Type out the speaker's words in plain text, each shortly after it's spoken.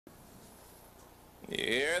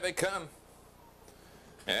Here they come.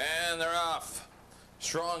 And they're off.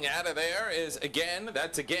 Strong out of there is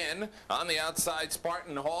that's again on the outside.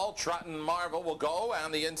 Spartan Hall. Trottin' Marvel will go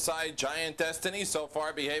on the inside. Giant Destiny so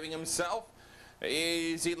far behaving himself.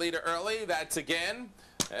 Easy leader early. That's again.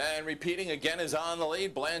 And repeating again is on the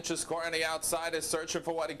lead. Blanche's score on the outside is searching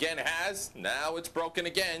for what again has. Now it's broken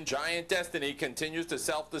again. Giant Destiny continues to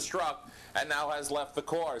self-destruct and now has left the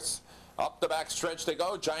course. Up the back stretch they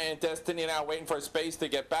go. Giant Destiny now waiting for space to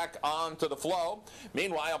get back onto the flow.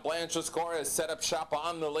 Meanwhile, Blanche's score has set up shop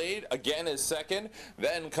on the lead. Again is second.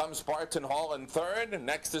 Then comes Spartan Hall in third.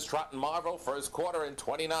 Next is Trottin' Marvel. First quarter in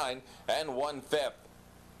 29 and 1/5.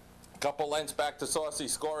 Couple lengths back to Saucy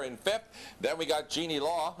Score in fifth. Then we got Genie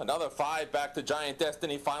Law. Another 5 back to Giant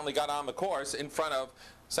Destiny. Finally got on the course in front of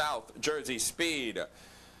South Jersey Speed.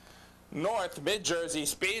 North Mid-Jersey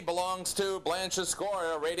Speed belongs to Blanche's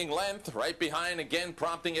Score, rating length. Right behind again,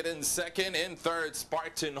 prompting it in second. In third,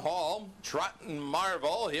 Spartan Hall. Trottin'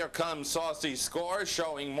 Marvel. Here comes Saucy Score,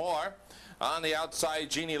 showing more. On the outside,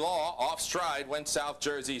 Genie Law. Off stride went South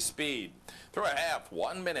Jersey Speed. Through a half,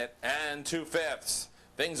 1 minute and 2/5.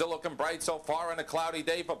 Things are looking bright so far on a cloudy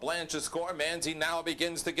day for Blanche's Score. Manzi now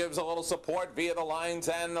begins to give us a little support via the lines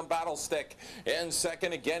and the battle stick. In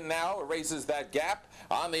second again now, erases that gap.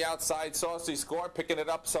 On the outside, Saucy Score picking it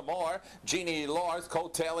up some more. Genie Laws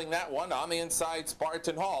coattailing that one. On the inside,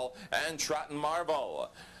 Spartan Hall and Trottin'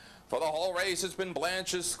 Marvel. For the whole race, it's been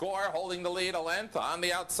Blanche's Score holding the lead a length. On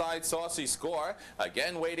the outside, Saucy Score.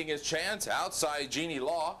 Again, waiting his chance. Outside, Genie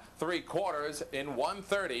Law. 3/4 in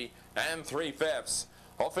 1:30 and 3/5.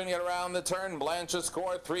 Hoping to get around the turn. Blanche's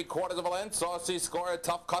Score 3/4 of a length. Saucy Score, a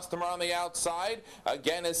tough customer on the outside.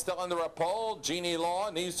 Again is still under a pole. Genie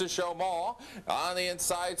Law needs to show more. On the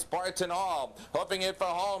inside, Spartan Hall. Hooking it for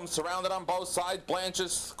home. Surrounded on both sides.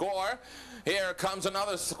 Blanche's Score. Here comes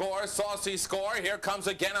another score. Saucy Score. Here comes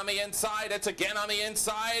again on the inside. It's again on the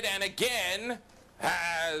inside and again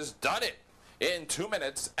has done it in 2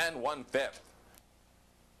 minutes and 1/5.